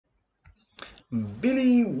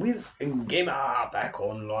Billy Wiz Gamer back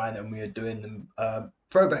online, and we are doing the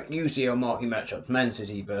Throwback UCL Marquee matchups. Man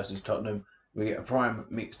City versus Tottenham. We get a prime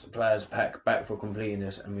mixed players pack back for completing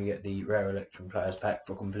this, and we get the rare election players pack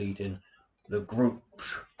for completing the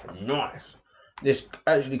groups. Nice. This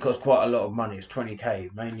actually costs quite a lot of money. It's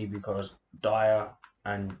 20k, mainly because Dyer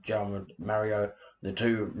and Mario, the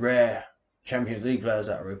two rare Champions League players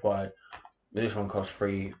that are required. This one costs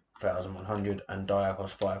 3,100 and Dyer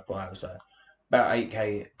costs 5,500. So about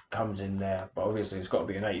 8k comes in there, but obviously it's got to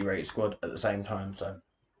be an 80 rated squad at the same time, so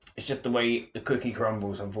it's just the way the cookie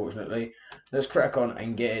crumbles, unfortunately. Let's crack on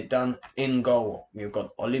and get it done. In goal, we've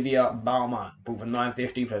got Olivier Baumann, bought for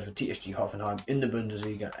 950, plays for TSG Hoffenheim in the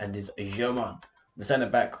Bundesliga and is German. The centre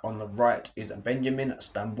back on the right is Benjamin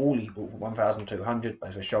Stambouli, bought for 1,200,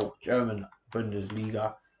 plays for Schalke, German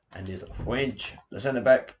Bundesliga and is French. The centre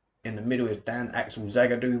back in the middle is Dan Axel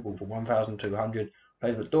Zagadou, bought for 1,200.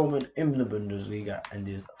 Plays for Dortmund in the Bundesliga and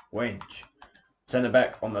is French. Centre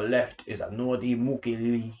back on the left is Nordi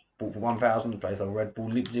Mukeli, bought for 1,000, plays for Red Bull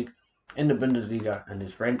Leipzig in the Bundesliga and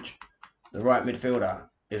is French. The right midfielder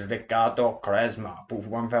is Ricardo Quaresma, bought for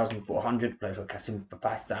 1,400, plays for Kasim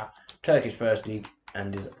Papasa, Turkish First League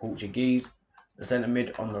and is Portuguese. The centre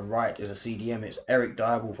mid on the right is a CDM, it's Eric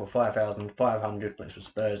Dyer, bought for 5,500, plays for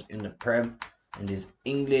Spurs in the Prem and is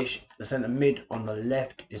English. The centre mid on the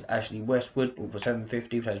left is Ashley Westwood, bought for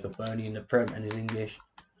 750, plays for Burnley in the Prem and is English.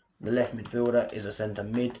 The left midfielder is a centre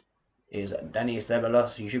mid, is Danny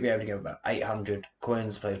Ceballos. You should be able to get about 800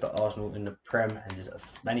 coins, plays for Arsenal in the Prem and is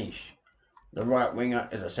Spanish. The right winger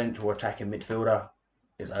is a central attacking midfielder,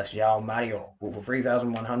 is João Mario, bought for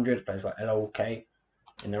 3,100, plays for LOK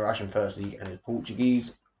in the Russian First League and is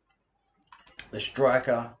Portuguese. The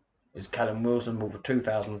striker is Callum Wilson, bought for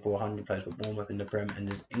 2,400, plays for Bournemouth in the Prem and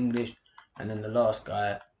is English. And then the last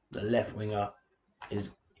guy, the left winger,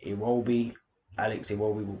 is Alex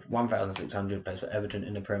Iwobi, bought for 1,600, plays for Everton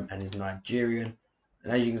in the Prem and is Nigerian.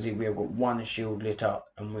 And as you can see, we have got one shield lit up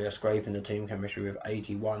and we are scraping the team chemistry with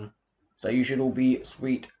 81. So you should all be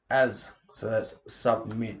sweet as. So let's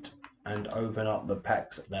submit and open up the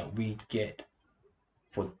packs that we get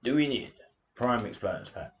for doing it. Prime Mix Players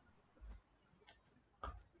pack.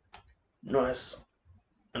 Nice.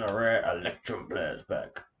 And a rare Electrum Players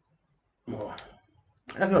pack. Well,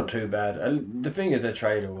 that's not too bad. The thing is, they're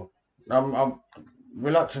tradable. I'm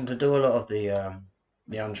reluctant to do a lot of the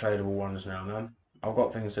untradeable ones now, man. I've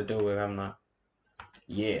got things to deal with, haven't I?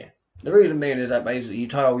 Yeah. The reason being is that basically you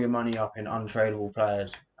tie all your money up in untradeable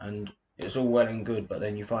players, and it's all well and good, but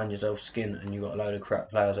then you find yourself skint and you've got a load of crap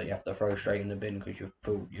players that you have to throw straight in the bin because your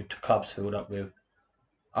club's filled up with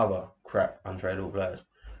other crap untradeable players.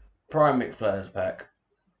 Prime Mix Players pack.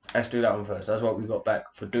 Let's do that one first. That's what we got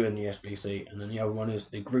back for doing the SBC, and then the other one is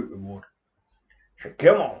the group reward. So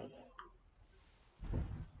come on.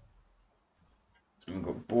 And we've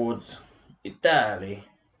got boards. Italy.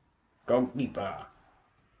 Goalkeeper.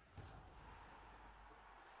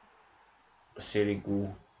 Silly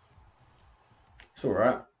ghoul. It's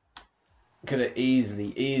alright. Could have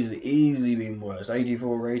easily been worse.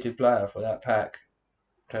 84 rated player for that pack.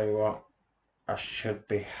 Tell you what, I should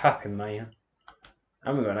be happy, man.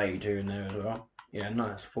 And we got an 82 in there as well. Yeah,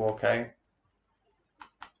 nice. 4k.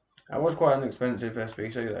 That was quite an expensive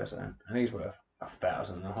SBC there, so. And he's worth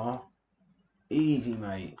 1,500. Easy,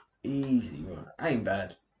 mate. Easy one. Ain't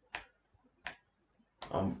bad.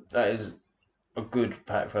 That is a good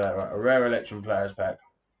pack for that, right? A rare election players pack.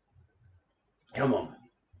 Come on.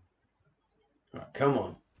 Right, come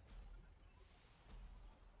on.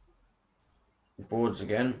 Boards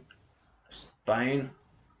again. Spain.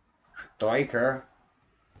 Striker.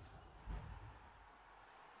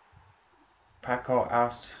 Paco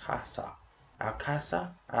Alcasa?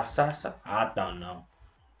 I don't know.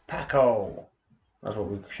 Paco. That's what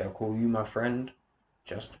we shall call you, my friend.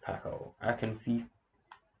 Just Paco. Akinfi.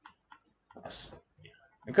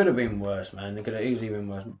 It could have been worse, man. It could have easily been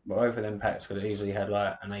worse. But both of them packs could have easily had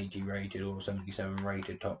like an 80 rated or 77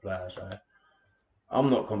 rated top player. So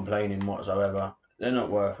I'm not complaining whatsoever. They're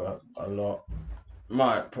not worth a lot.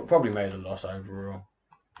 Probably made a loss overall.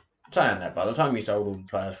 Saying that, by the time you sold all the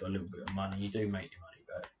players for a little bit of money, you do make your money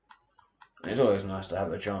back. And it's always nice to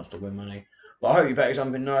have a chance to win money. But I hope you pack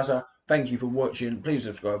something nicer. Thank you for watching. Please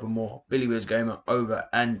subscribe for more. Billy Wiz Gamer over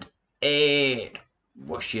and out.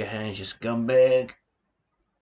 Wash your hands, you scumbag.